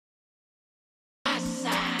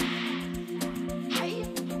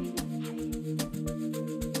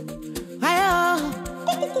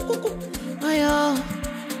yo.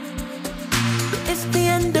 It's the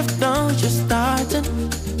end of dawn, just starting.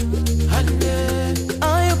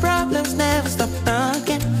 All your problems never stop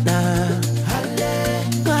talking. Nah.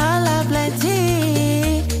 Wahala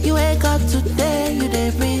plenty. You wake up today, you dey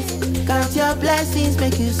breathe. Count your blessings,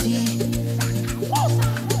 make you see.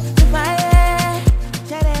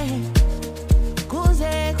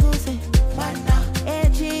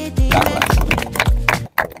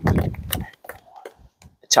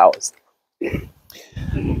 Charles.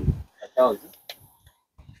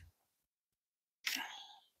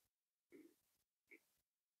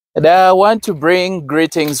 And I want to bring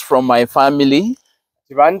greetings from my family.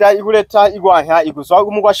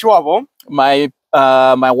 My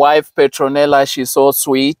wife Petronella, she's so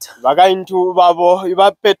sweet.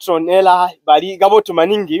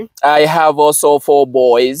 I have also 4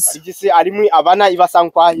 boys.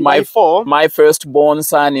 My firstborn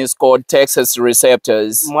son is called Texas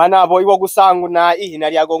Receptors. My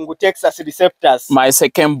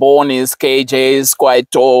secondborn is KJ, is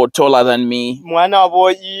quite taller than me.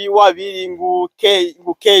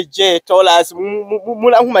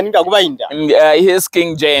 He's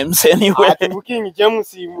King James anyway. And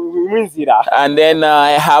then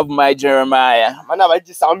I have my Jeremiah,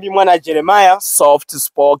 soft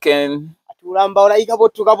spoken. And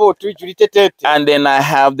then I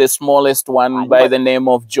have the smallest one by the name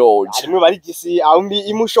of George.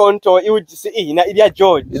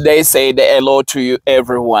 They say the hello to you,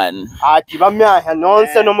 everyone.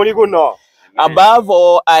 Above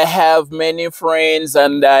all, I have many friends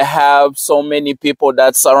and I have so many people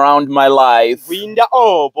that surround my life. I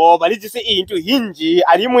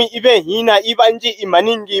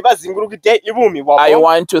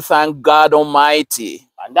want to thank God Almighty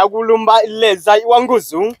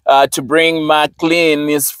to bring McLean,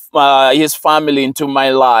 his family into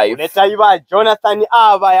my life.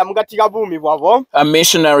 A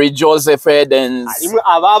missionary Joseph Edens.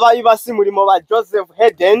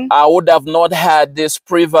 I would have not had this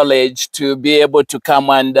privilege to be able to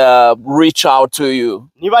come and reach out to you.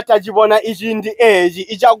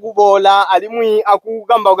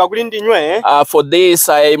 For this,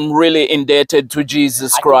 I am really indebted to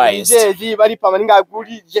Jesus Christ.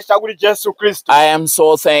 I am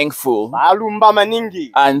so thankful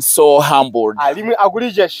and so humbled.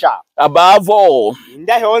 Above all,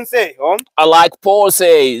 like Paul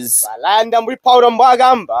says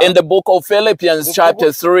in the book of Philippians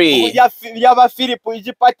chapter 3,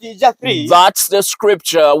 that's the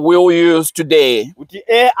scripture we'll use today.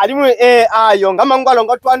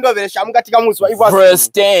 Verse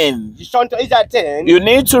 10. You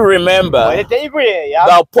need to remember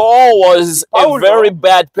that Paul was a very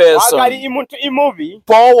bad person.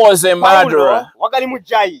 Paul was a murderer.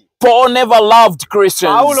 Paul never loved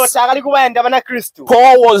Christians.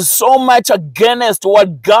 Paul was so much against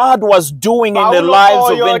what God was doing in the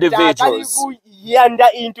lives of individuals. He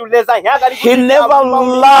never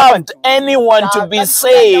loved anyone to be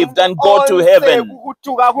saved and go to heaven.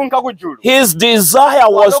 His desire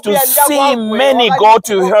was to see many go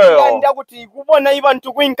to hell.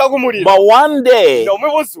 But one day,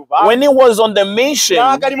 when he was on the mission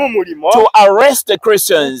to arrest the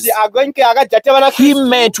Christians, he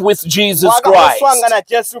met with Jesus Christ.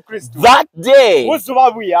 That day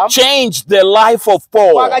changed the life of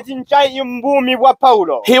Paul.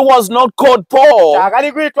 He was not called Paul.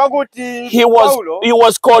 He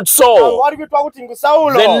was called Saul.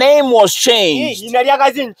 The name was changed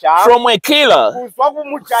from a killer,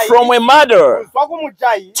 from a murderer,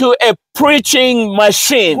 to a preaching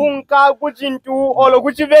machine.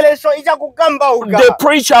 The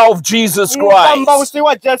preacher of Jesus Christ.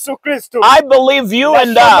 I believe you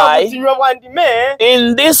and I,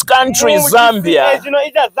 in this country, Zambia,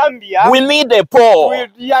 we need a Paul.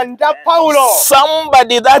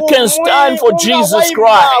 Somebody that can stand for Jesus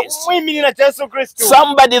Christ.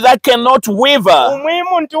 Somebody that cannot waver.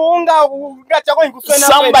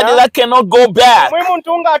 Somebody that cannot go back.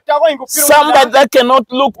 Somebody that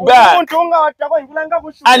cannot look back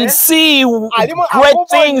and see great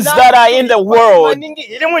things that are in the world,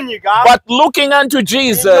 but looking unto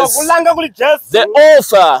Jesus, the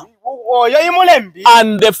author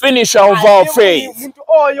and the finisher of our faith.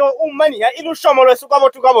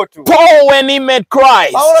 Paul, when he met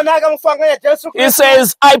Christ, he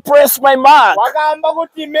says, I press my mark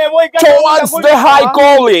towards the high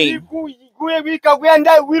calling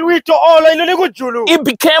He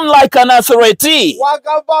became like an authority.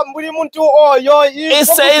 He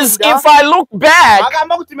says, if I look back,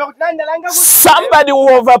 somebody will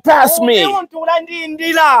overpass me.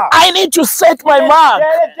 I need to set my mark,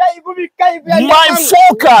 my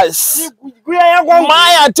focus,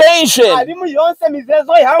 my attention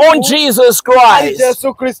on Jesus Christ.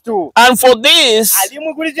 And for this,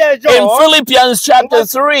 in Philippians chapter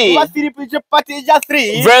 3,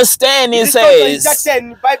 verse 10, he says, that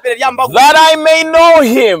I may know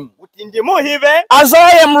him. As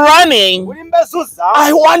I am running,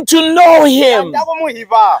 I want to know him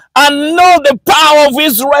and know the power of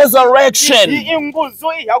his resurrection, the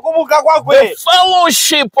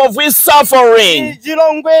fellowship of his suffering,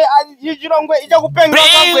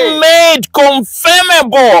 being made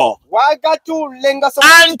conformable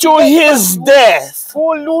unto his death.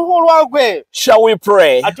 Shall we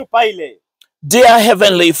pray? Dear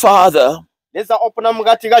Heavenly Father,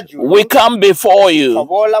 we come before you,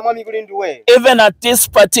 even at this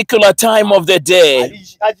particular time of the day.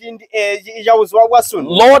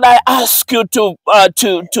 Lord, I ask you to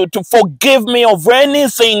forgive me of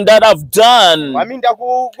anything that I've done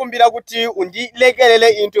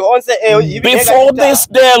before this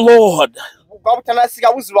day, Lord.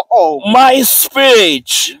 My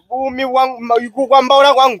speech,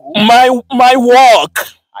 my walk,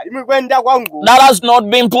 that has not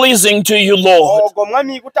been pleasing to you, Lord.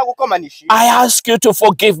 I ask you to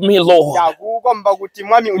forgive me, Lord.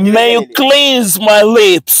 May you cleanse my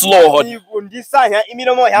lips, Lord.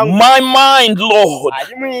 My mind, Lord.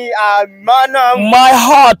 My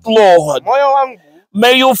heart, Lord.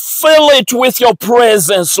 May you fill it with your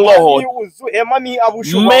presence, Lord.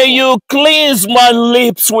 May you cleanse my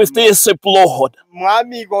lips with hyssop, Lord.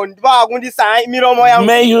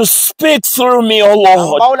 May you speak through me, O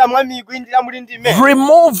Lord.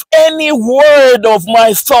 Remove any word of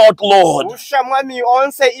my thought, Lord,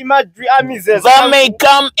 that may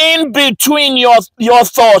come in between your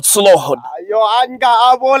thoughts, Lord.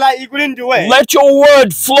 Let your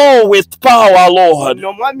word flow with power, Lord.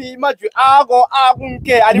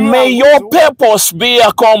 May your purpose be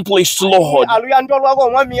accomplished, Lord.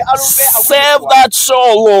 Save that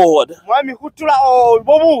soul, Lord.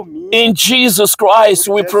 In Jesus Christ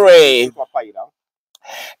we pray.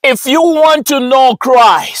 If you want to know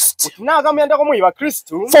Christ, for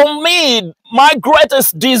me, my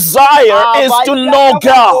greatest desire is to know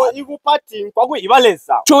God,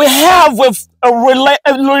 to have a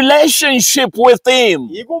relationship with Him,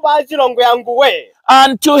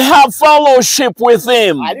 and to have fellowship with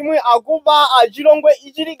Him.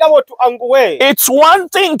 It's one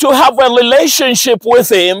thing to have a relationship with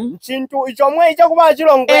Him. It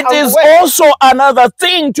is also another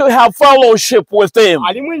thing to have fellowship with Him.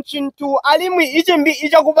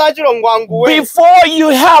 Before you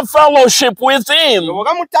have fellowship with Him,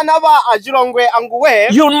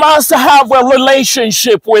 you must have a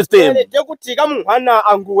relationship with Him.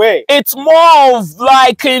 It's more of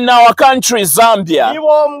like in our country, Zambia.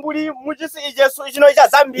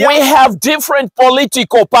 We have different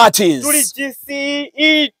political parties.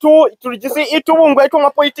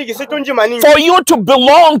 For you to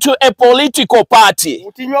belong to a political party,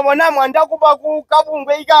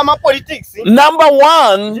 number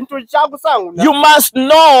one, you must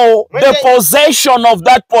know the possession of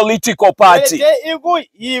that political party.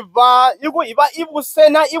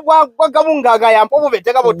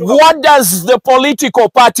 What does the political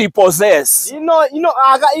party possess?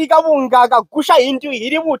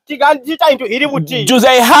 Do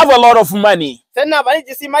they have a lot of money? Do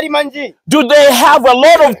they have a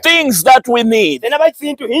lot of things that we need?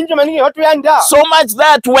 So much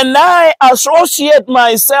that when I associate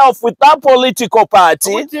myself with that political party,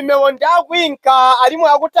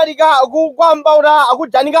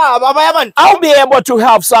 I'll be able to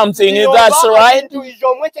have something, if that's right.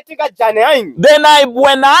 Then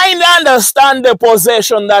when I understand the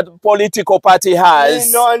possession that political party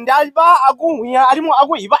has,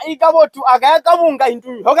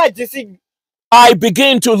 I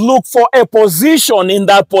begin to look for a position in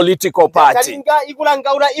that political party.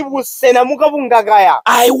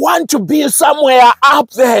 I want to be somewhere up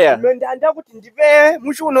there.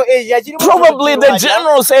 Probably the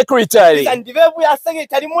general secretary.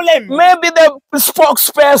 Maybe the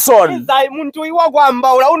spokesperson.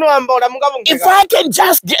 If I can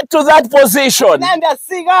just get to that position,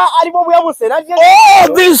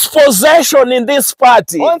 all this possession in this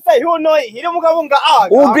party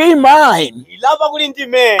will be mine.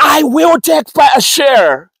 I will take a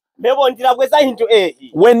share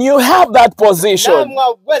When you have that position,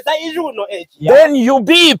 then you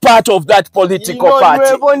be part of that political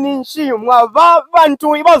party.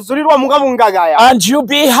 And you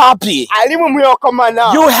be happy.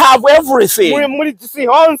 You have everything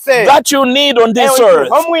that you need on this earth.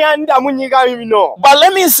 But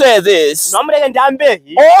let me say this.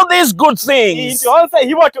 All these good things,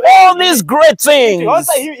 all these great things,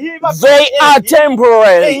 they are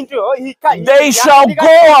temporary. They shall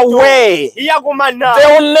go away. They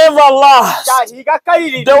will never last.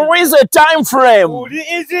 There is a time frame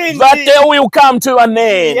that they will come to an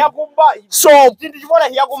end. So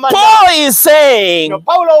Paul is saying,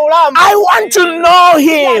 I want to know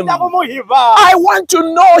him. I want to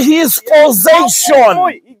know his possession.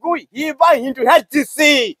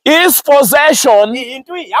 His possession.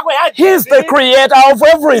 He's the creator of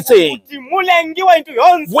everything.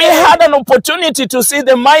 We had an opportunity to see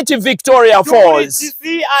the mighty Victoria Falls.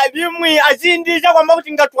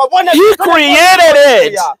 He created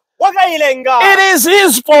it. It is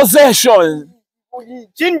his possession.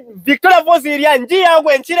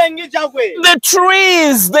 The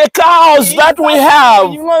trees, the cows that we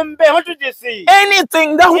have,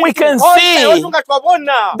 anything that we can see,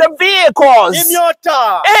 the vehicles,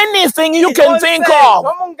 anything you can think of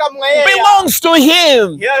belongs to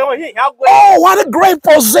him. Oh, what a great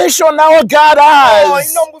possession our God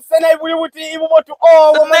has.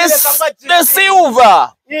 The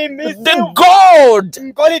silver, the gold,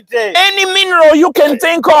 any mineral you can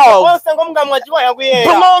think of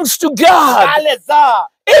belongs to God.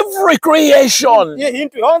 Every creation.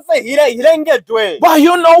 But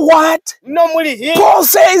you know what? Paul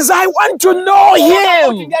says, I want to know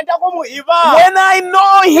him. When I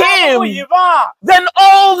know him, then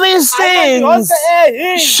all these things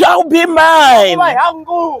shall be mine.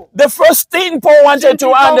 The first thing Paul wanted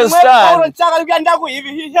to understand,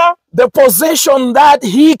 the possession that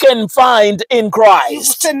he can find in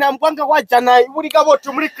Christ.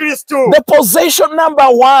 The possession number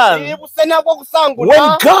one,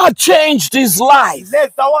 when God changed his life,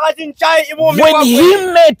 when he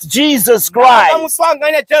met Jesus Christ,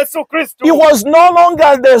 he was no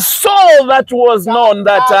longer the Saul that was known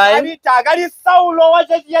that time.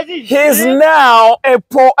 He's now a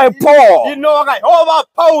Paul.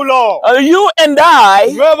 You and I,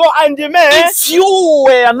 if you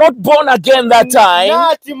were not born again that time,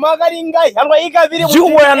 you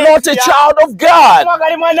were not a child of God.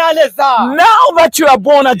 Now that you are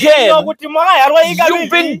born again, you've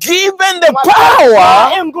been given the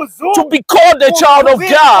power to be called a child of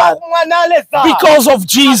God because of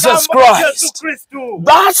Jesus Christ.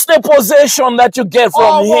 That's the possession that you get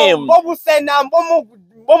from him.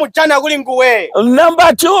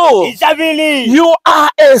 Number two, you are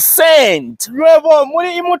a saint.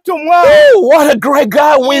 Oh, what a great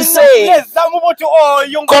God we say.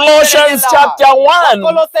 Colossians chapter 1,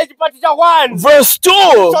 verse 2,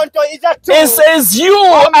 it says, you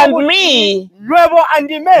and me,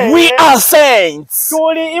 we are saints.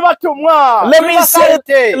 Let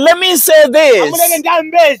me say this.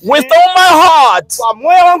 With all my heart,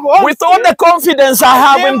 with all the confidence I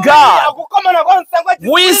have in God,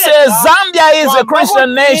 we say Zambia is a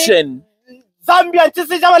Christian nation.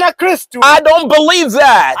 I don't believe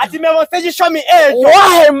that.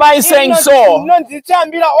 Why am I saying so?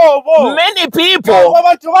 Many people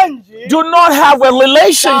do not have a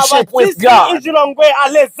relationship with God.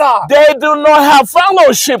 They do not have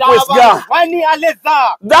fellowship with God.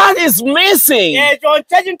 That is missing.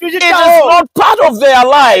 It is not part of their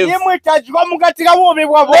life.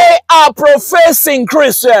 They are professing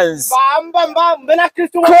Christians.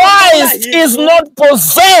 Christ is not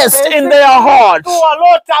possessed in their heart. You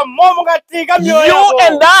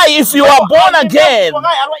and I, if you are born again,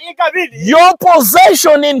 your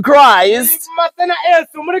possession in Christ,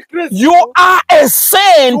 you are a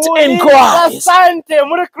saint in Christ.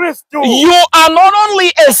 You are not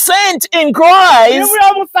only a saint in Christ,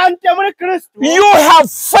 you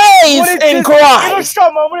have faith in Christ.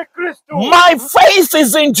 My faith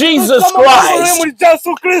is in Jesus Christ.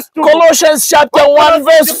 Colossians chapter 1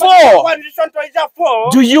 verse 4.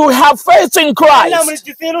 Do you have faith in Christ?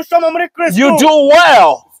 You do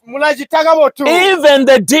well. Even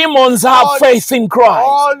the demons have faith in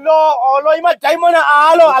Christ.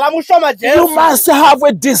 You must have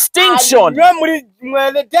a distinction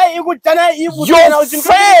Your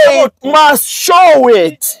faith must show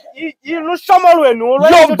it.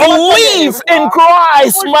 Your belief in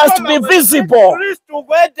Christ must be visible.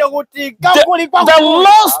 The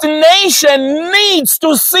lost nation needs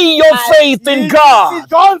to see your faith in God.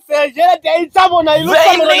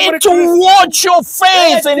 They need to watch your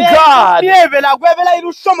faith in God.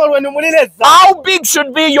 How big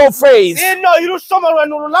should be your faith?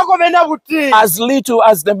 As little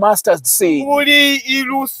as the mustard seed.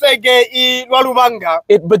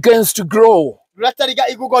 It begins to grow.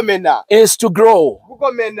 Is to grow.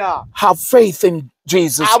 Have faith in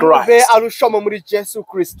Jesus Christ.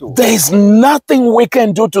 There is nothing we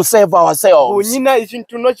can do to save ourselves.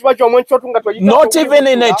 Not even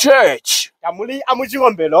in a church.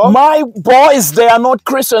 My boys, they are not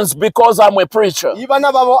Christians because I'm a preacher.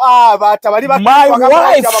 My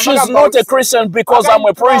wife, she's not a Christian because I'm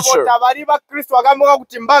a preacher.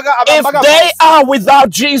 If they are without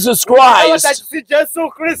Jesus Christ,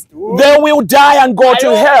 they will die and go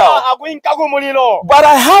to hell. But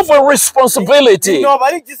I have a responsibility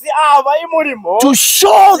to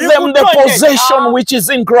show them the possession which is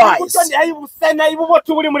in Christ,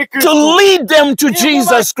 to lead them to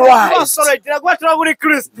Jesus Christ.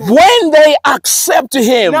 When they accept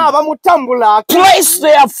Him, place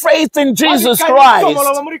their faith in Jesus Christ,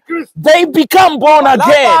 they become born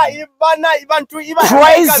again.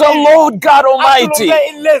 Praise the Lord God Almighty.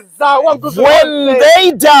 When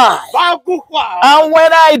they die, and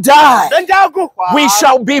when I die, we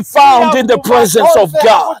shall be found in the presence of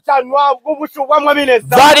God.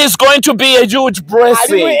 That is going to be a huge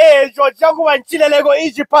blessing.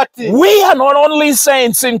 We are not only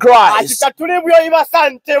saints in Christ.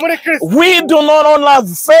 We do not only have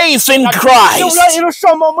faith in Christ.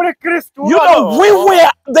 You know, we were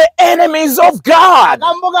the enemies of God.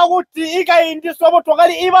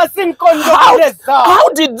 How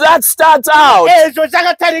did that start out?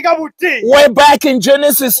 Way back in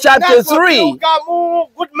Genesis chapter 3.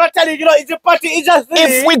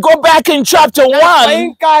 If we go back in chapter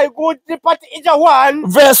 1,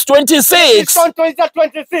 verse 26,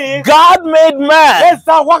 God made man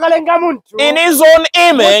in His own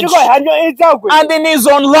image and in His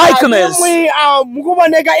own likeness.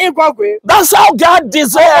 That's how God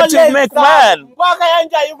desired to make man.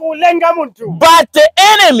 But the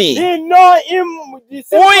enemy,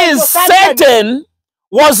 who is Satan,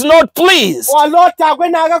 was not pleased.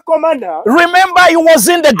 Remember, he was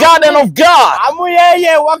in the garden of God.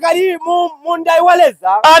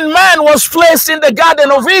 And man was placed in the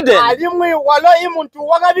garden of Eden.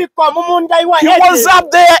 He was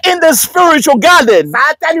up there in the spiritual garden.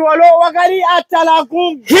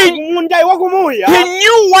 He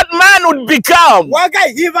knew what man would become.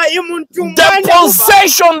 The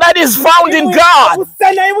possession that is found in God.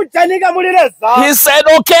 He said,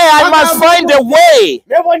 okay, I must find a way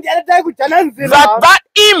that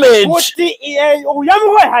image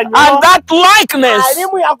and that likeness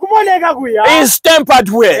is tempered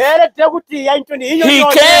with. He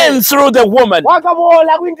came through the woman.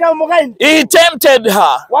 He tempted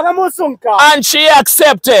her, and she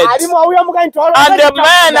accepted, and the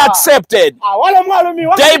man accepted.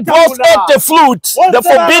 They both ate the fruit, the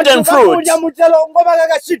forbidden fruit,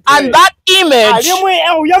 and that image,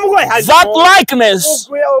 that likeness,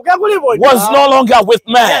 was no longer with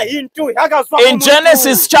man. In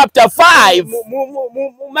Genesis chapter 5,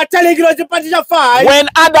 when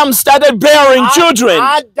Adam started bearing children,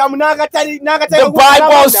 the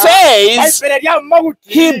Bible says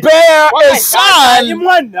he bare a son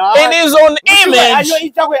in his own image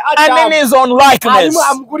and in his own likeness.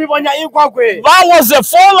 That was a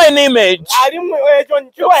fallen image,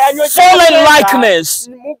 fallen likeness.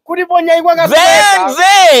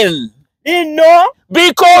 Then,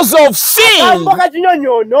 because of sin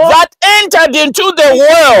that entered into the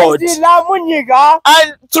world,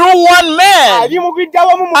 and through one man,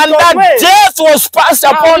 and that death was passed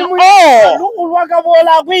upon all,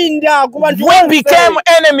 we became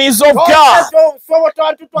enemies of God,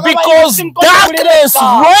 because darkness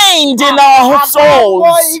reigned in our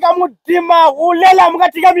souls.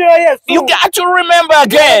 You got to remember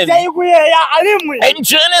again, in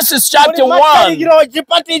Genesis chapter 1,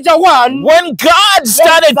 when God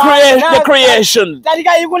started the creation,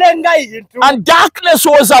 and darkness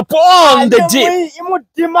was upon the deep,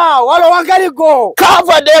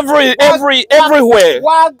 covered everywhere.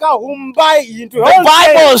 The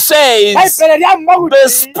Bible says the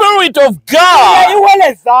Spirit of God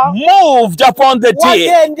moved upon the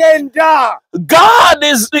deep. God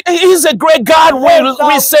He's a great God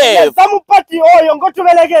we serve.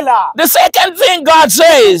 The second thing God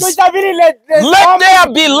says, let there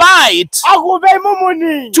be light,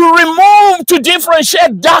 to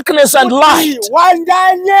differentiate darkness and light,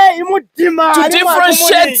 to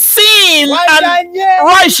differentiate sin and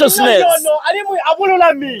righteousness.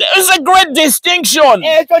 There's a great distinction.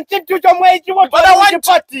 But I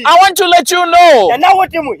want to let you know that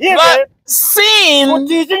sin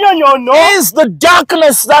is the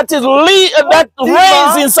darkness that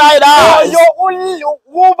reigns inside us.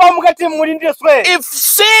 If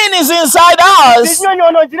sin is inside us,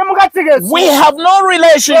 we have no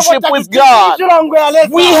relationship with God.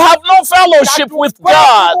 We have no fellowship with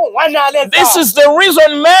God. This is the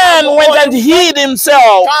reason man went and hid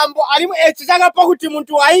himself.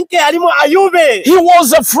 He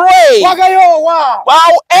was afraid.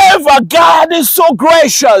 However, God is so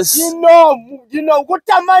gracious.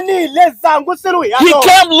 He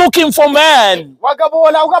came looking for man.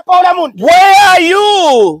 Where are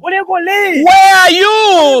you? Where are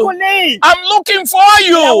you? I'm looking for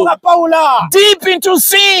you. Deep into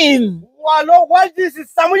sin.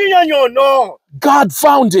 God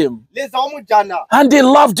found him. And he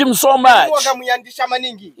loved him so much.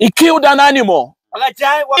 He killed an animal.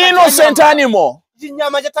 Innocent animal.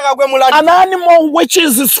 An animal which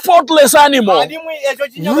is a spotless animal.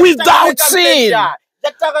 Without sin.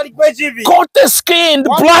 Got the skin, the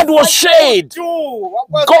blood was shed.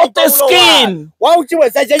 Got the skin,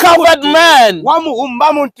 covered man,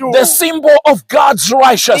 the symbol of God's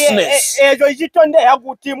righteousness.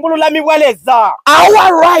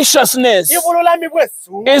 Our righteousness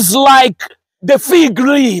is like the fig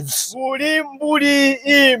leaves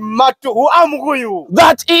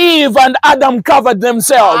that Eve and Adam covered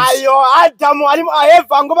themselves.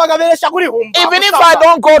 Even if I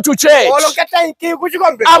don't go to church,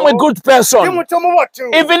 I'm a good person.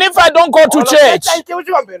 Even if I don't go to church,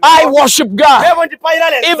 I worship God.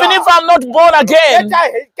 Even if I'm not born again,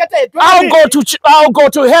 I'll go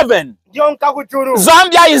to heaven.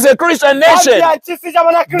 Zambia is a Christian nation.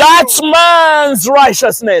 That's man's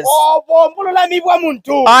righteousness.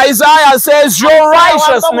 Isaiah says your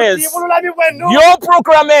righteousness, your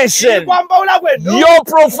proclamation, your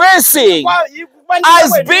professing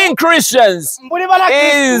as being Christians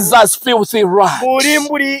is as filthy rags.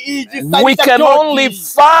 We can only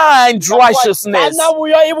find righteousness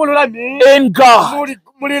in God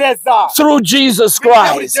through Jesus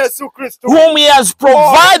Christ, whom He has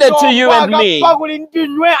provided to you and me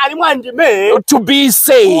to be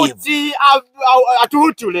saved.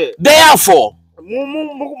 Therefore,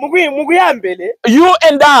 you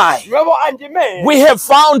and I, we have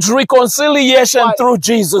found reconciliation through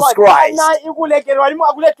Jesus Christ.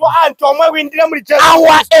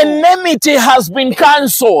 Our enmity has been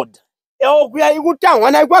cancelled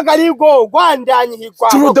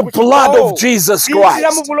through the blood of Jesus Christ.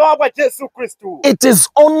 It is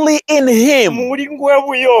only in Him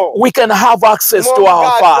we can have access to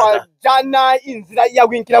our Father.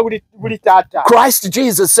 Christ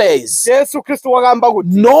Jesus says,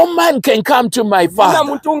 no man can come to my Father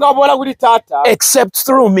except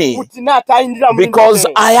through me, because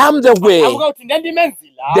I am the way,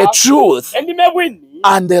 the truth,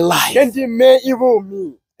 and the life.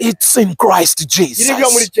 It's in Christ Jesus.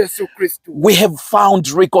 We have found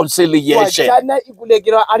reconciliation.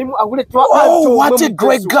 Oh, what a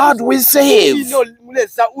great God we save.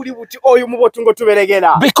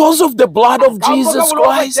 Because of the blood of Jesus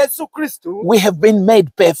Christ, we have been made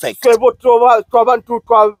perfect.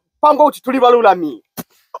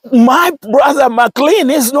 My brother McLean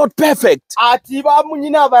is not perfect.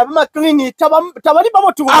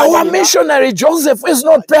 Our missionary Joseph is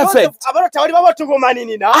not perfect.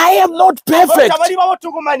 I am not perfect.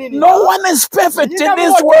 No one is perfect in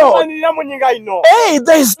this world. Hey,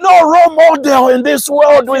 there is no role model in this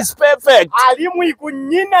world who is perfect.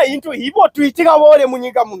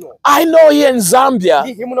 I know here in Zambia,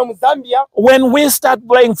 when we start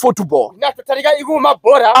playing football,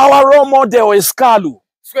 our role model is Kalu.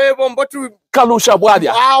 Kalusha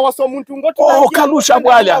Bwalia. Oh, Kalusha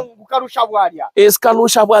Bwalia. Is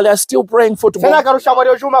Kalusha Bwalia still playing football?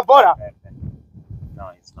 No,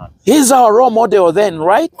 it's not. He's our role model then,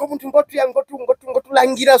 right?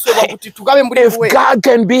 If God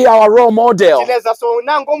can be our role model, He's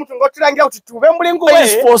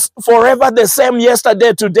forever the same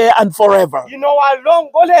yesterday, today, and forever.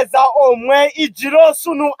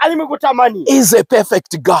 He's a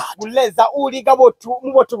perfect God.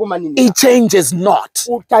 He changes not.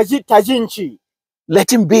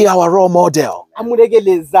 Let Him be our role model.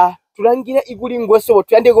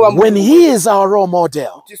 When he is our role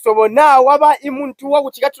model,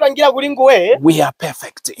 we are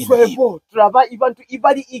perfect in him.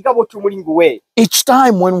 Each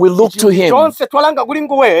time when we look to him,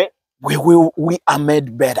 we are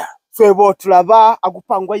made better.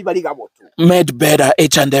 Made better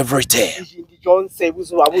each and every day.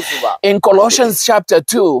 In Colossians chapter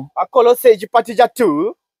 2,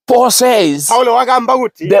 Paul says, the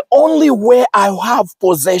only way I have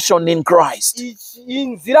possession in Christ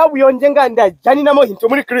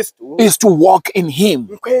is to walk in him.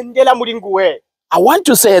 I want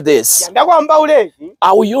to say this.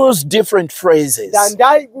 I will use different phrases.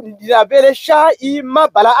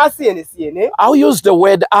 I'll use the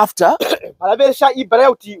word after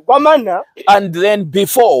and then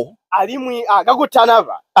before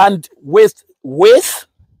and with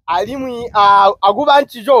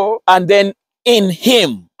and then in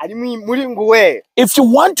him. If you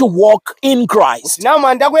want to walk in Christ,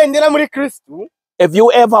 if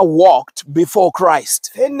you ever walked before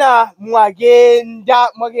Christ,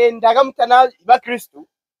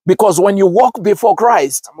 because when you walk before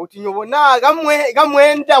Christ,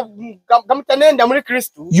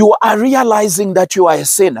 you are realizing that you are a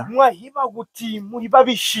sinner.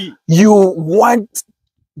 You want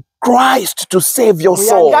Christ to save your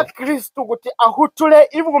soul.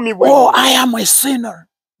 Oh, I am a sinner.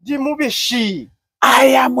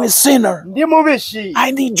 I am a sinner.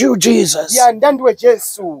 I need you, Jesus.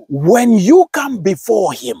 When you come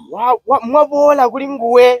before him,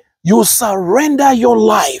 you surrender your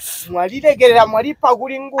life.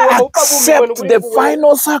 Accept the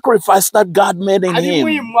final sacrifice that God made in him.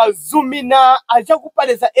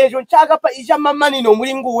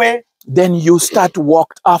 Then you start to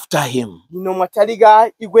walk after him.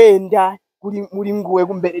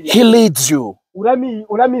 He leads you.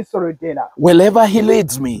 Wherever he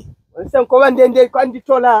leads me,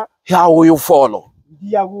 how will you follow?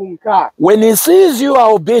 When he sees you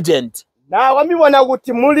are obedient,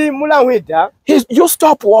 you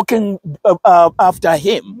stop walking after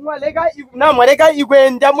him.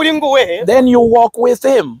 Then you walk with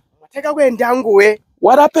him.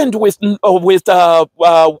 What happened with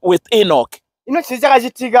Enoch?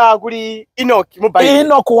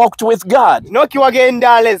 Enoch walked with God.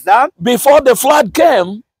 Before the flood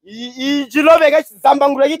came, he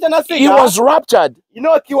was raptured.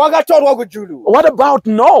 What about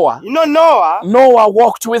Noah? Noah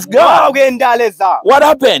walked with God. What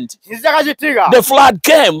happened? The flood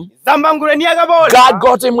came. God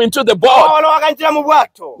got him into the boat.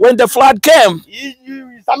 When the flood came,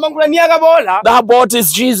 that boat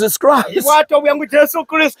is Jesus Christ.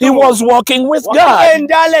 He was walking with God.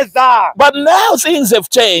 But now things have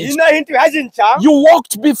changed. You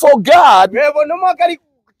walked before God.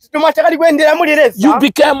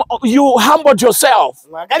 You humbled yourself.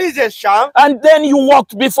 And then you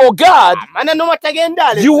walked before God.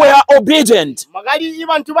 You were obedient.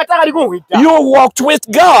 You walked with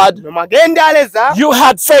God. You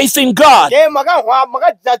had faith in God.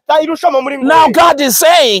 Now God is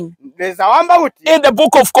saying in the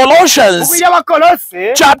book of Colossians,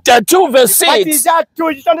 chapter 2, verse 6,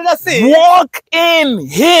 walk in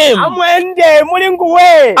him.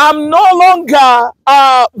 I'm no longer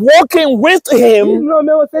walking with him.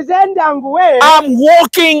 I'm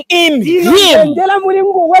walking in him.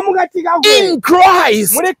 In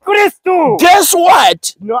Christ. Guess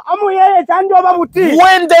what?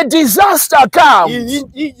 When the disaster comes,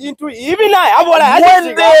 when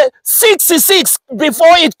the 66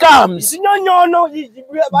 before it comes,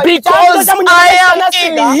 because I am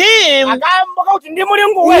in him,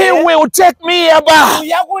 he will take me about.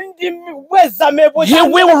 He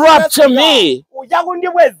will rapture me.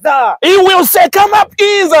 He will say, come up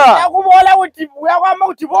either.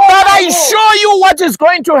 But I show you what is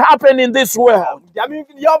going to happen in this world.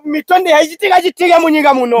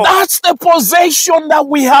 That's the possession that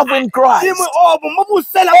we have in Christ.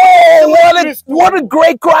 Oh, what a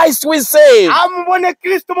great Christ we save.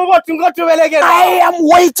 I am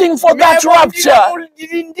waiting for that rapture.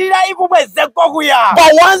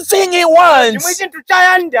 But one thing he wants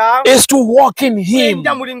is to walk in him.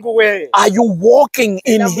 Are you walking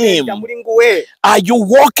in him? Are you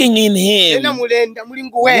walking in him?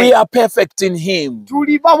 We are perfect in him.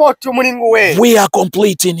 We are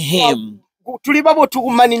complete in him.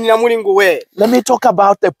 Let me talk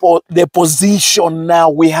about the position now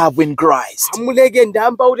we have in Christ.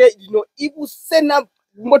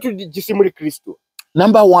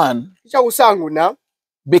 Number one,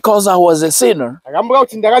 because I was a sinner,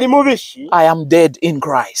 I am dead in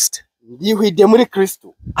Christ.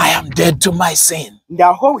 I am dead to my sin.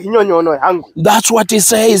 That's what he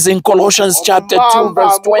says in Colossians chapter 2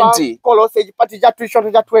 verse 20.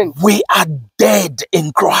 We are dead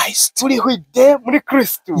in Christ.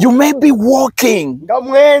 You may be walking.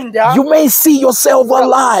 You may see yourself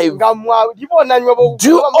alive.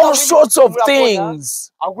 Do all sorts of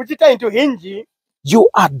things. You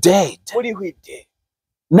are dead.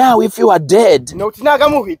 Now, if you are dead,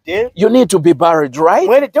 you need to be buried, right?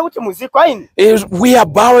 We are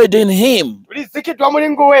buried in him.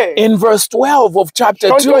 In verse 12 of chapter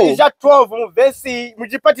 2,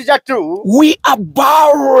 we are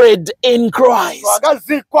buried in Christ.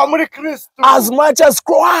 As much as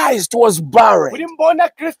Christ was buried,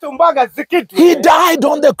 he died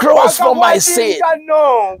on the cross for my sin.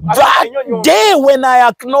 That day when I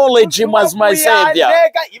acknowledge him as my Savior,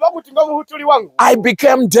 I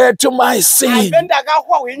became dead to my sin.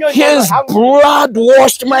 His blood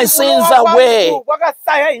washed my sins away.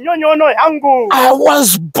 I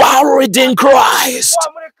was buried in Christ.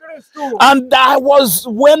 And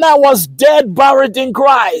when I was dead, buried in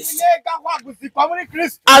Christ,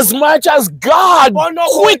 as much as God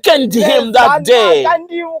quickened him that day,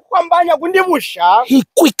 he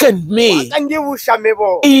quickened me.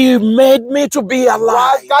 He made me to be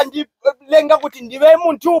alive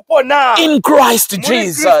in Christ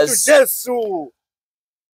Jesus.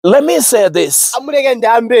 Let me say this.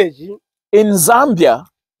 In Zambia,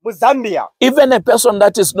 even a person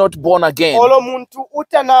that is not born again,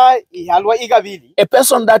 a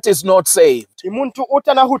person that is not saved,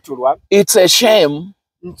 it's a shame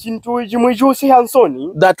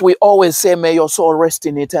that we always say, may your soul rest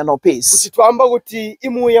in eternal peace.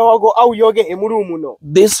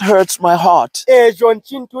 This hurts my heart.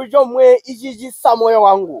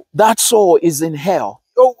 That soul is in hell.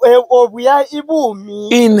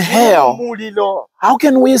 In hell. How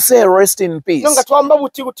can we say rest in peace?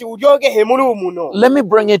 Let me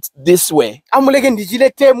bring it this way.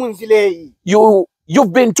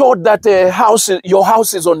 You've been told that your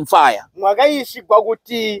house is on fire.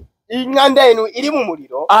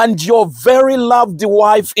 And your very loved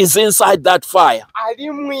wife is inside that fire.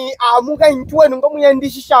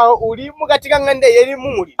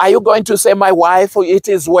 Are you going to say, my wife, it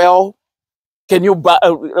is well? Can you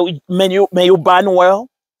may you burn well?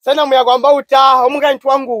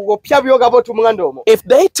 If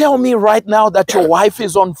they tell me right now that your wife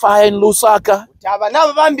is on fire in Lusaka,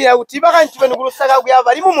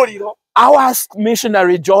 I'll ask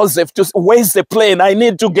missionary Joseph to where's the plane? I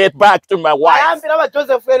need to get back to my wife.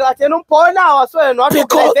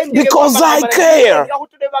 Because I care.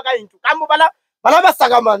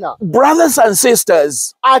 Brothers and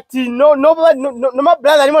sisters,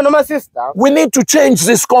 we need to change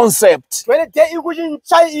this concept.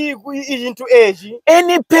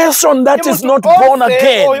 Any person that is not born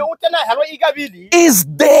again is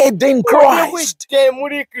dead in Christ.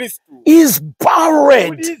 Is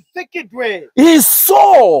buried. His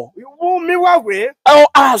soul, or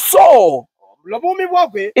our soul,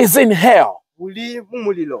 is in hell.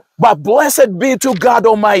 But blessed be to God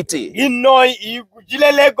Almighty.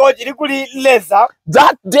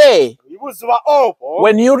 That day,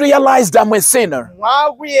 when you realized I'm a sinner,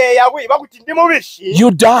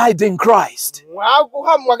 you died in Christ.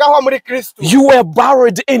 You were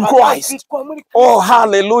buried in Christ. Oh,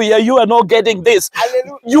 hallelujah. You are not getting this.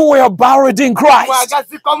 You were buried in Christ.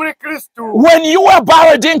 When you were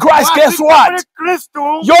buried in Christ, guess what?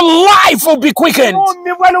 Your life will be quickened.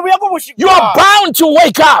 You are bound to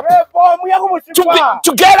wake up,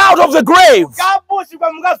 to get out of the grave.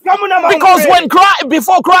 Because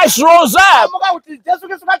before Christ rose up,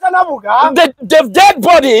 the dead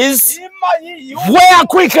bodies were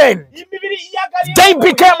quickened. They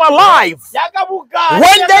became alive.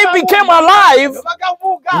 When they became alive,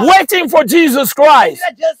 waiting for Jesus Christ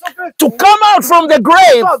to come out from the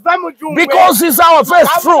grave, because he's our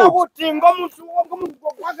first fruit.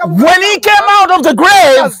 When he came out of the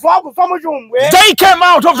grave, they came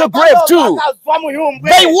out of the grave too.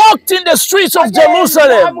 They walked in the streets of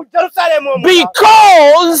Jerusalem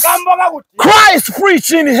because Christ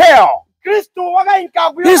preached in hell. He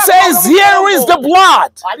says, here is the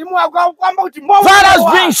blood that has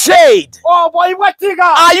been shed.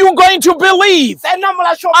 Are you going to believe?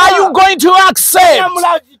 Are you going to accept?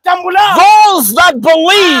 Those that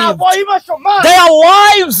believe, their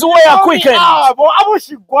lives were quickened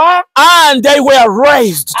and they were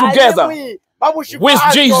raised together with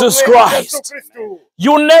Jesus Christ.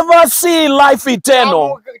 You never see life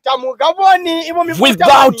eternal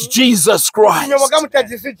without Jesus Christ.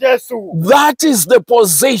 That is the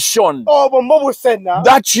position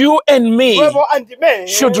that you and me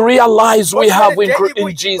should realize we have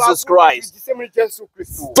in Jesus Christ.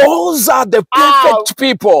 Those are the perfect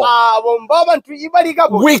people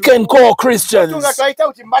we can call Christians.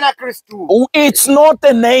 It's not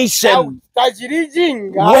a nation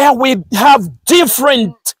where we have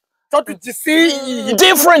different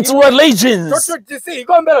religions.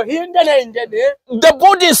 The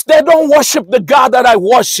Buddhists, they don't worship the God that I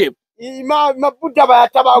worship. The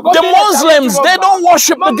Muslims, they don't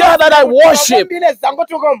worship the God that I worship.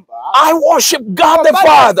 I worship God the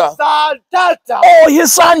Father. Oh,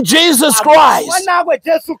 His Son Jesus Christ.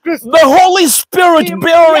 The Holy Spirit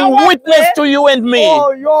bearing witness to you and me.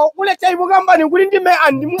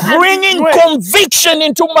 Bringing conviction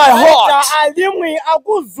into my heart that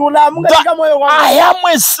I am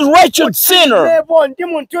a wretched sinner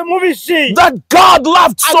that God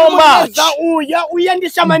loved so much.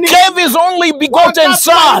 Gave His only begotten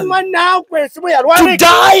Son to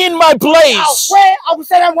die in my place,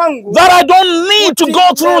 that I don't need to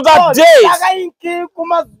go through that day.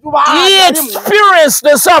 He experienced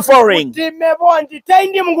the suffering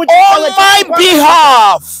on my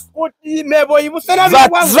behalf,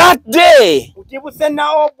 that day,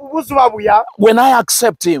 when I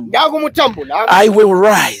accept Him, I will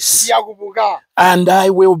rise and I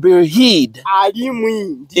will be hid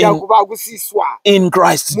in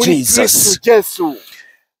Christ Jesus.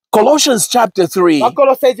 Colossians chapter 3,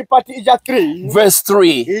 verse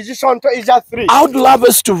 3. I would love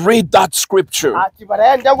us to read that scripture. I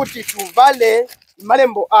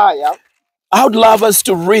would love us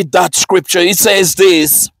to read that scripture. It says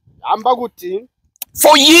this: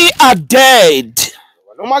 for ye are dead,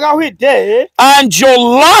 and your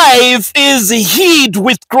life is hid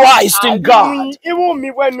with Christ in God.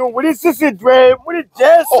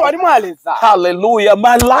 Oh, hallelujah.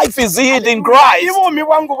 My life is hid in Christ.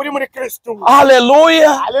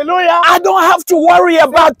 Hallelujah. I don't have to worry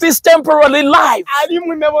about this temporary life. I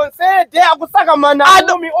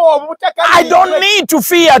don't need to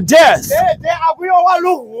fear death,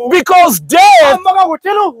 because death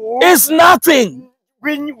is nothing.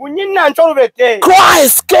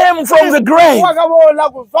 Christ came from the grave,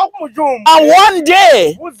 and one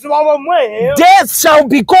day death shall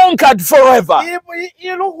be conquered forever.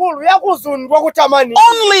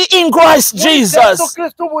 Only in Christ Jesus.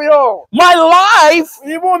 My life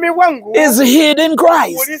is hid in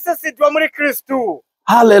Christ.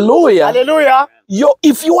 Hallelujah. Hallelujah.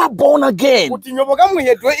 If you are born again,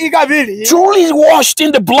 truly washed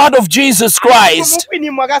in the blood of Jesus Christ,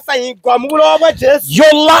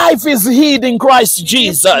 your life is hid in Christ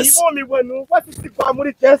Jesus.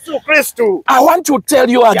 I want to tell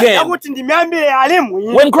you again,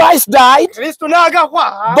 when Christ died,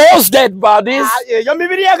 those dead bodies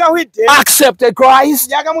accepted Christ.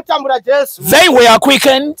 They were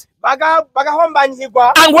quickened.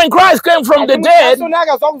 And when Christ came from the dead,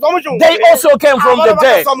 they also came from the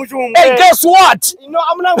dead. And guess what?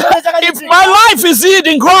 If my life is hid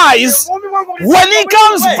in Christ, when He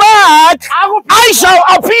comes back, I shall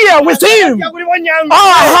appear with Him.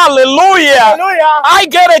 Oh, hallelujah. I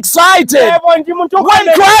get excited. When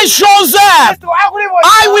Christ shows up,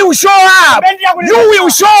 I will show up. You will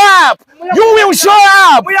show up. You will show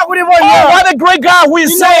up. Oh, what a great God we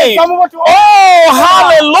sing. Oh,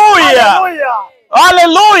 hallelujah.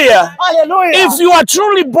 Hallelujah. Hallelujah. If you are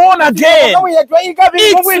truly born again,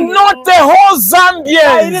 it's not the whole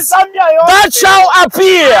Zambians that shall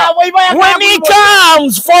appear when He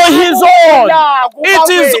comes for His own. It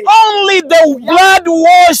is only the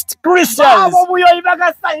blood-washed Christians,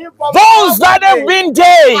 those that have been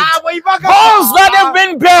dead, those that have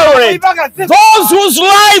been buried, those whose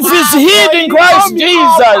life is hid in Christ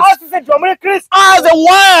Jesus, are the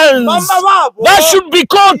ones that should be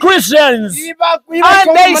called Christians.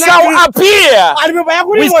 And they shall appear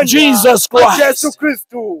with Jesus Christ.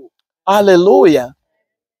 Hallelujah.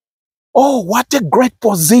 Oh, what a great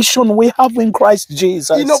position we have in Christ Jesus.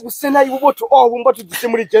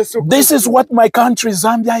 This is what my country,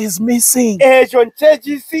 Zambia, is missing.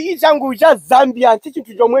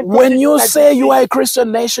 When you say you are a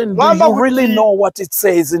Christian nation, do you really know what it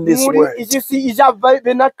says in this word? Do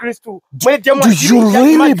you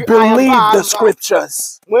really believe the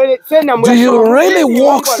scriptures? Do you really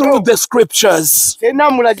walk through the scriptures?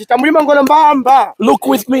 Look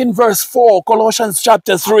with me in verse 4, Colossians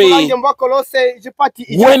chapter 3.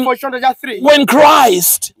 When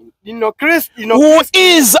Christ who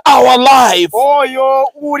is our life,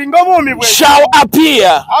 shall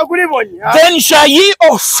appear, then shall ye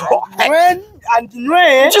also.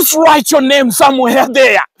 Just write your name somewhere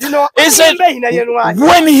there. It said,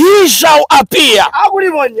 when he shall appear,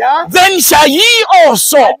 then shall ye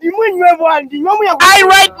also. I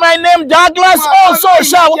write my name, Douglas also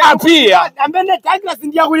shall appear.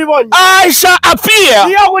 I shall appear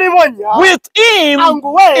with him.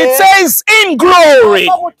 It says in glory.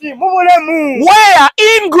 Where?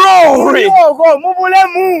 In glory.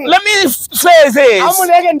 Let me say this.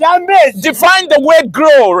 Define the word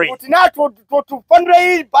glory.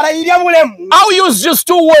 I'll use just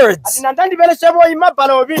two words.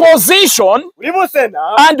 Position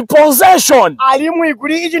and possession. I'll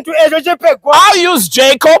use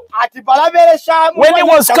Jacob. When he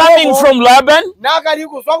was coming from Laban,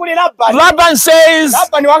 Laban says,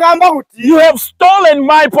 you have stolen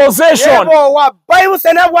my possession.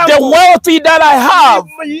 The wealthy that I have.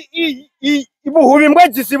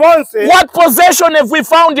 What possession have we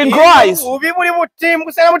found in Christ?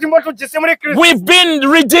 We've been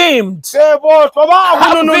redeemed. Have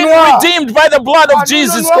been redeemed by the blood of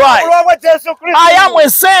Jesus Christ. I am a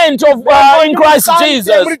saint of in Christ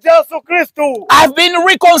Jesus. I've been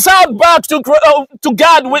reconciled back to God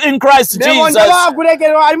in Christ Jesus. I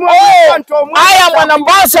am an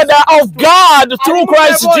ambassador of God through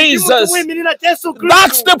Christ Jesus.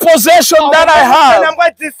 That's the possession that I have.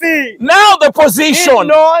 Now the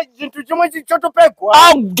position.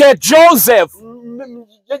 I'll get Joseph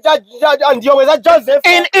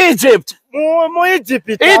in Egypt.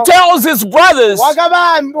 He tells his brothers,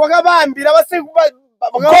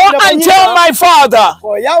 go and tell my father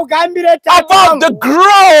about the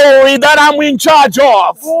glory that I'm in charge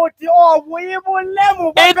of.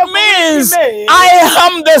 It means I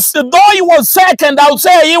am this. Though he was second, I would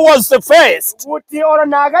say he was the first.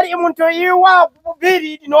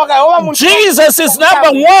 Jesus is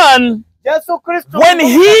number one. When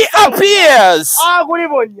he appears,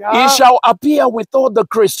 he shall appear with all the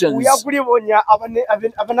Christians.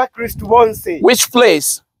 Which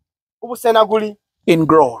place? In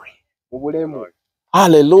glory.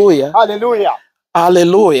 Hallelujah. Hallelujah.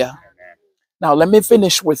 Hallelujah. Now let me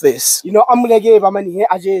finish with this.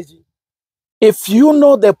 If you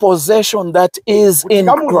know the possession that is in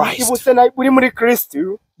Christ,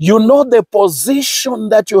 you know the position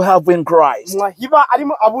that you have in Christ.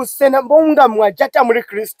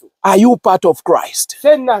 Are you part of Christ?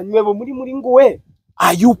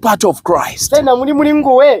 Are you part of Christ?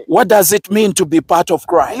 What does it mean to be part of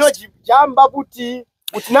Christ?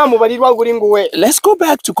 Let's go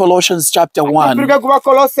back to Colossians chapter 1,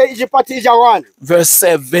 verse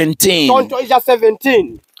 17.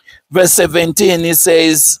 Verse 17, it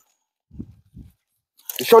says,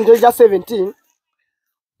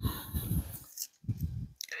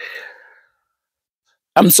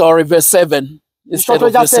 I'm sorry, verse 7. Instead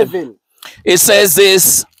of verse 7. It says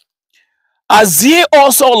this, as ye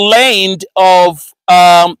also learned of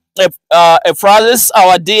Epaphroditus,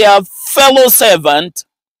 our dear fellow servant,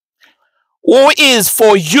 who is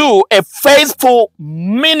for you a faithful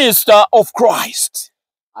minister of Christ.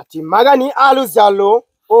 Ati magani aluzalo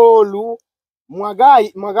olu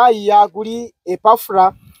mwagai ya guri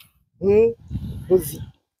Epafra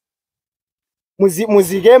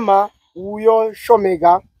muzigema uyo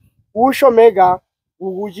shomega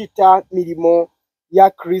ugujita milimo ya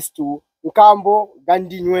Kristu nkambo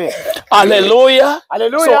gandinywe. Hallelujah.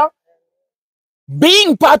 Hallelujah. So,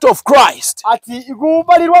 being part of Christ ati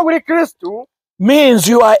igubalirwa guri Kristu means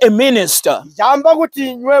you are a minister.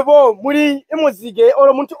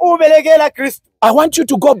 I want you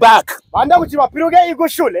to go back to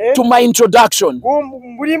my introduction.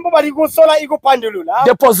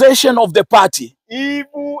 The possession of the party.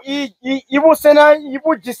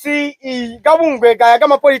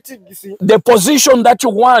 The position that you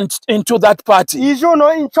want into that party.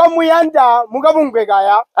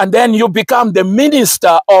 And then you become the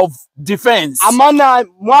minister of defense.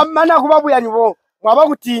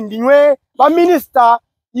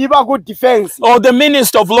 Or the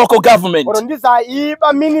minister of local government.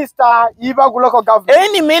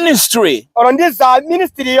 Any ministry,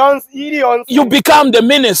 you become the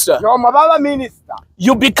minister.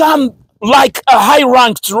 You become like a high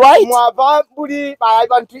ranked, right?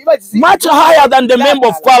 Much higher than the member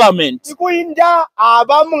of parliament.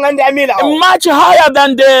 Much higher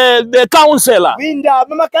than the councillor.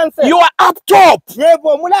 You are up top.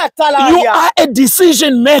 You are a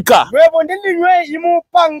decision maker.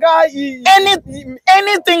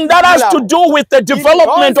 Anything that has to do with the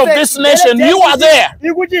development of this nation, you are there.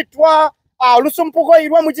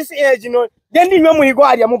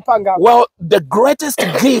 Well, the greatest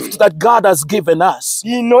gift that God has given us,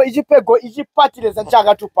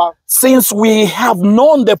 since we have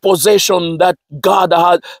known the possession that God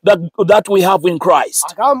had, that we have in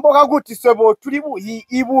Christ,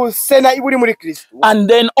 and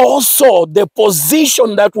then also the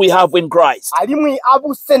position that we have in Christ,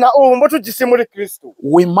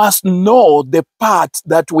 we must know the part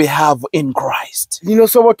that we have in Christ.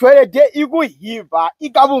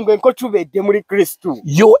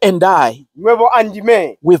 You and I,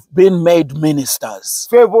 we've been made ministers.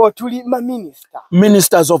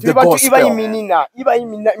 Ministers of the gospel.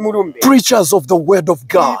 Preachers of the word of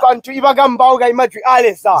God.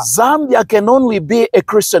 Zambia can only be a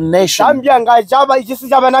Christian nation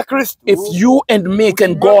if you and me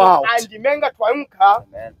can go out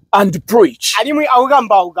and preach.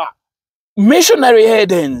 Missionary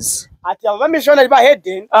headings.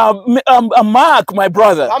 Mark, my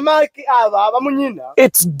brother,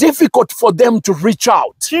 it's difficult for them to reach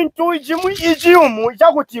out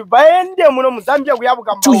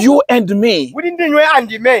to you and me.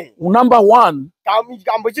 Number one,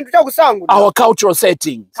 our cultural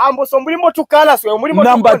setting.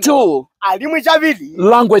 Number two,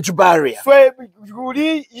 language barrier.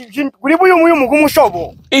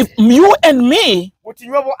 If you and me,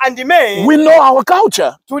 we know our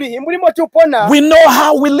culture, we know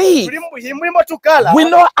how we live, we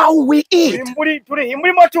know how we eat,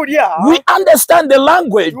 we understand the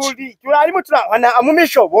language.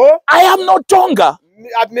 I am not Tonga,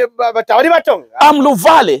 I'm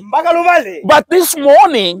Luvale. But this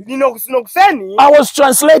morning, I was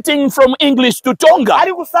translating from English to Tonga.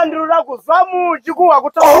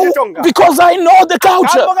 Because I know the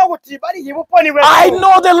culture. I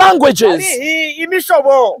know the languages.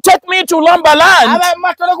 Take me to Lambaland.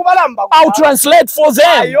 I'll translate for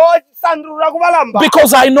them.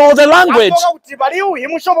 Because I know the language.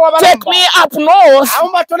 Take me up north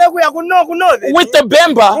with the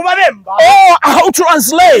Bemba. Oh, I'll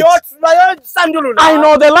translate. I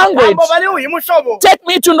know the language. Take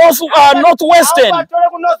me to northwestern.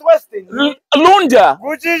 Lunda,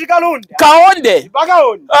 Kaonde,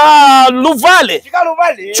 Luvale,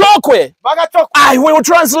 Chokwe. I will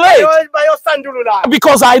translate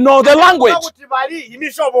because I know the language.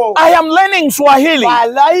 I am learning Swahili.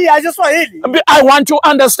 I want to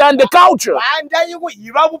understand the culture.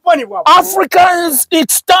 Africans,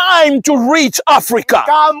 it's time to reach Africa.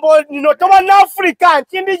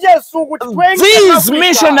 These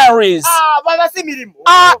missionaries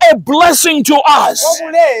are a blessing to us.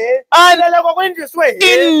 And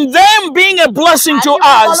in them being a blessing to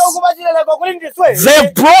us,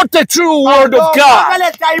 they brought the true word of God.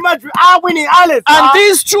 And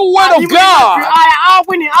this true word of God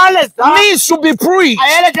needs to be preached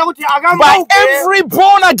by every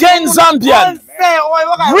born again Zambian,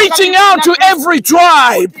 reaching out to every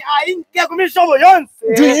tribe.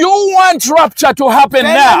 Do you want rapture to happen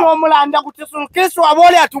now?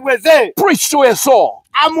 Preach to a soul.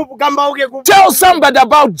 Tell somebody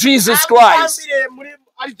about Jesus Christ.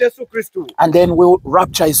 And then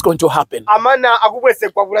rapture is going to happen.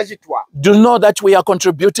 Do you know that we are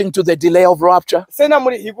contributing to the delay of rapture?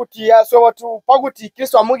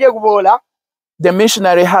 The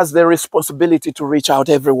missionary has the responsibility to reach out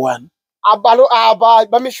everyone.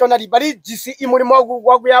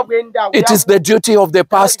 It is the duty of the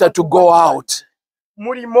pastor to go out.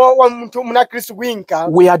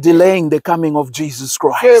 We are delaying the coming of Jesus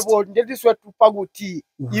Christ.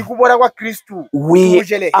 We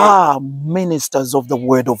are ministers of the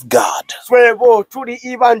word of God.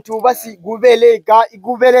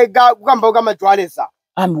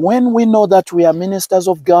 And when we know that we are ministers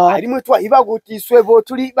of God,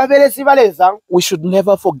 we should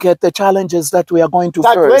never forget the challenges that we are going to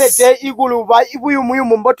face.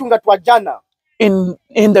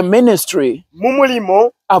 In the ministry,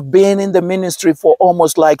 I've been in the ministry for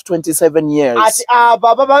almost like 27 years.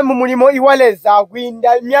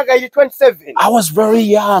 I was very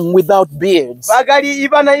young without beards.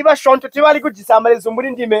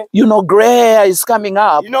 You know, gray hair is coming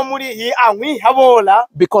up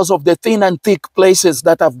because of the thin and thick places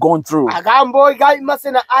that I've gone through.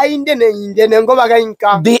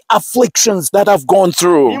 The afflictions that I've gone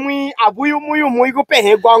through.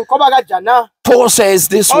 Paul says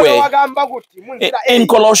this way in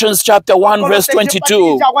Colossians chapter 1 verse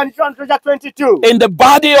 22. In the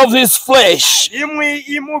body of his flesh,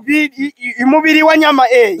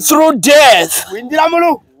 through death,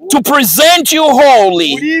 to present you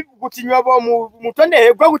holy,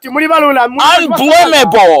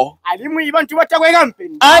 unblameable,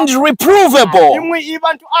 and reprovable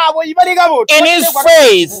in his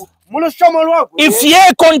faith, if ye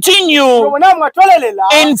continue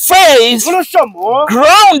in faith,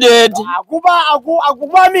 grounded,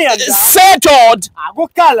 settled,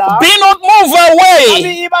 be not moved away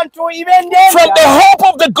from the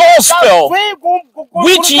hope of the gospel,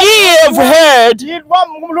 which ye have heard,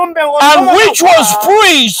 and which was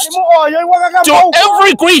preached to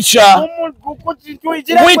every creature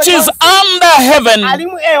which is under heaven,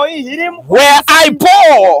 where I,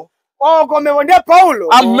 Paul,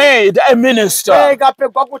 am made a minister.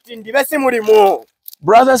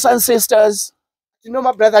 Brothers and sisters,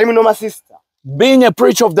 being a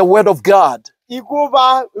preacher of the word of God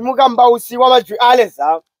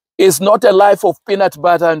is not a life of peanut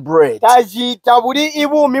butter and bread.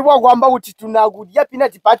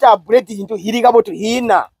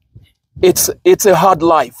 It's a hard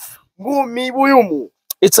life.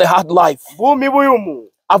 It's a hard life.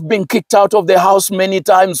 I've been kicked out of the house many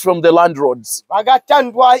times from the landlords.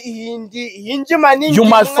 You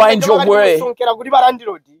might find your way.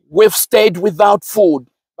 We've stayed without food.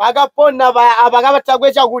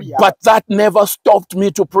 But that never stopped me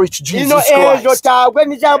to preach Jesus Christ.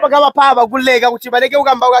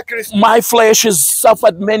 My flesh has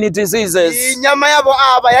suffered many diseases.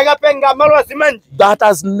 That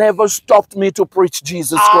has never stopped me to preach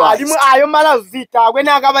Jesus Christ.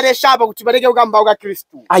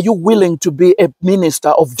 Are you willing to be a minister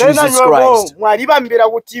of Jesus Christ?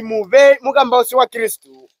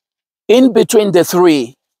 In between the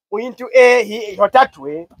three,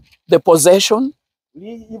 the possession,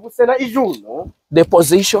 the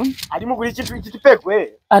position,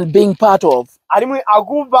 and being part of.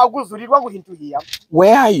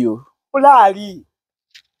 Where are you?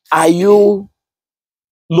 Are you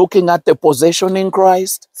looking at the possession in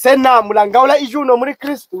Christ?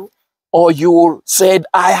 Or you said,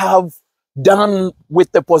 I have done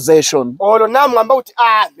with the possession.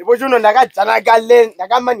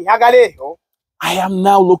 I am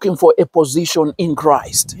now looking for a position in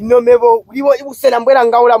Christ.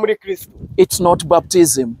 It's not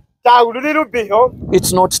baptism.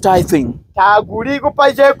 It's not tithing.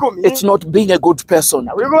 It's not being a good person.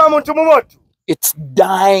 It's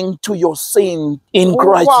dying to your sin in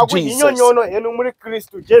Christ Jesus.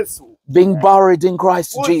 Being buried in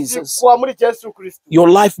Christ Jesus. Your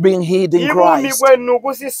life being hid in Christ.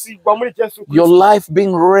 Your life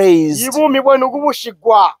being raised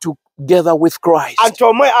together with Christ.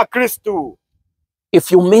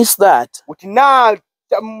 If you miss that,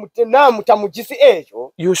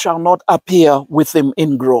 you shall not appear with him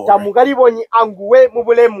in glory.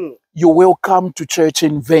 You will come to church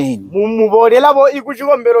in vain.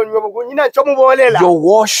 Your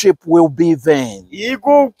worship will be vain.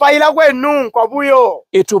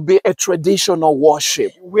 It will be a traditional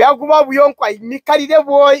worship.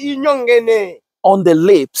 On the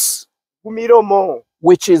lips,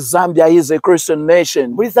 which is Zambia is a Christian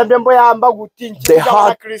nation. The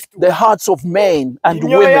hearts of men and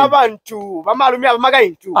women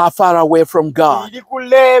are far away from God.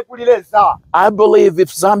 I believe if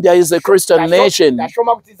Zambia is a Christian nation,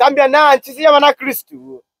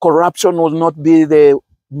 corruption will not be the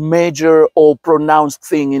major or pronounced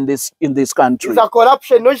thing in this country.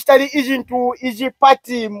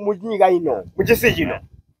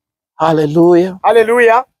 Hallelujah.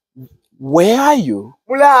 Hallelujah. Where are you?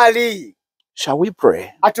 Shall we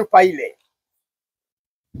pray?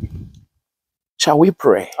 Shall we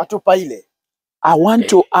pray? I want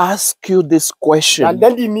to ask you this question.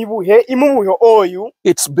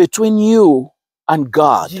 It's between you and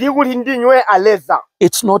God.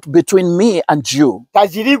 It's not between me and you.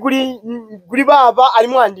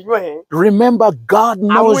 Remember, God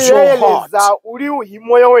knows your heart.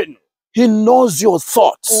 He knows your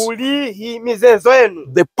thoughts.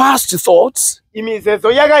 The past thoughts,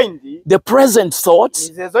 the present thoughts,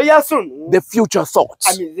 the future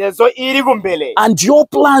thoughts. And your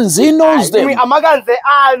plans, he knows them.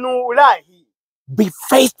 Be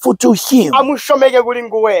faithful to him.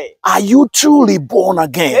 Are you truly born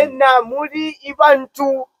again?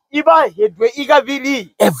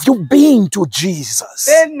 Have you been to Jesus?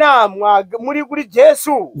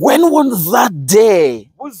 When was that day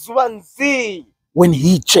when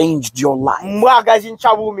he changed your life?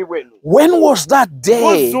 When was that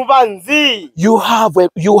day you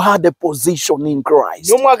had a position in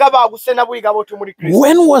Christ?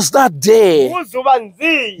 When was that day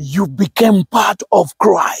you became part of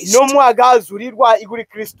Christ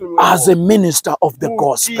as a minister of the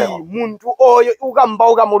gospel?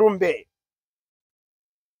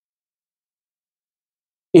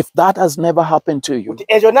 If that has never happened to you,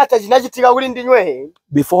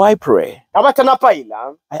 before I pray,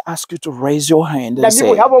 I ask you to raise your hand and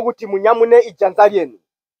say,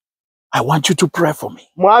 I want you to pray for me.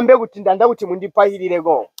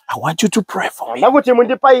 I want you to pray for me.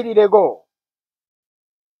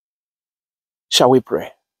 Shall we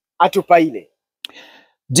pray?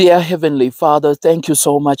 Dear Heavenly Father, thank you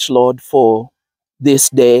so much, Lord, for this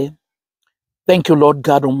day. Thank you, Lord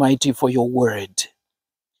God Almighty, for your word.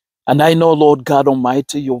 And I know, Lord God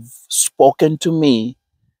Almighty, you've spoken to me.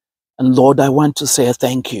 And Lord, I want to say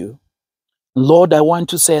thank you. Lord, I want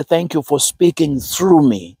to say thank you for speaking through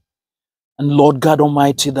me. And Lord God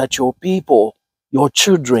Almighty, that your people, your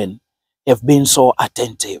children, have been so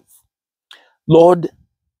attentive. Lord,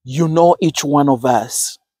 you know each one of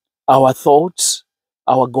us, our thoughts,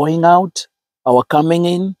 our going out, our coming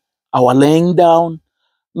in, our laying down.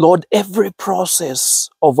 Lord, every process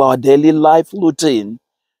of our daily life routine,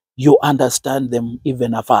 you understand them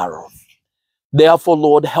even afar off. Therefore,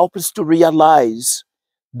 Lord, help us to realize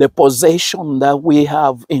the possession that we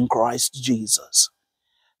have in Christ Jesus.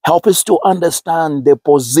 Help us to understand the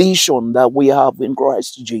position that we have in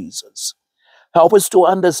Christ Jesus. Help us to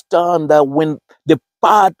understand that when the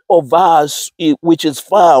part of us which is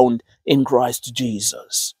found in Christ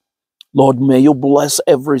Jesus. Lord, may you bless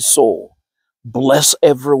every soul. Bless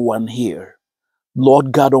everyone here.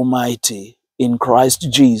 Lord God Almighty, in Christ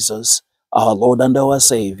Jesus, our Lord and our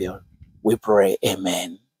Savior, we pray,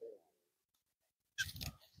 amen.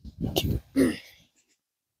 Thank you.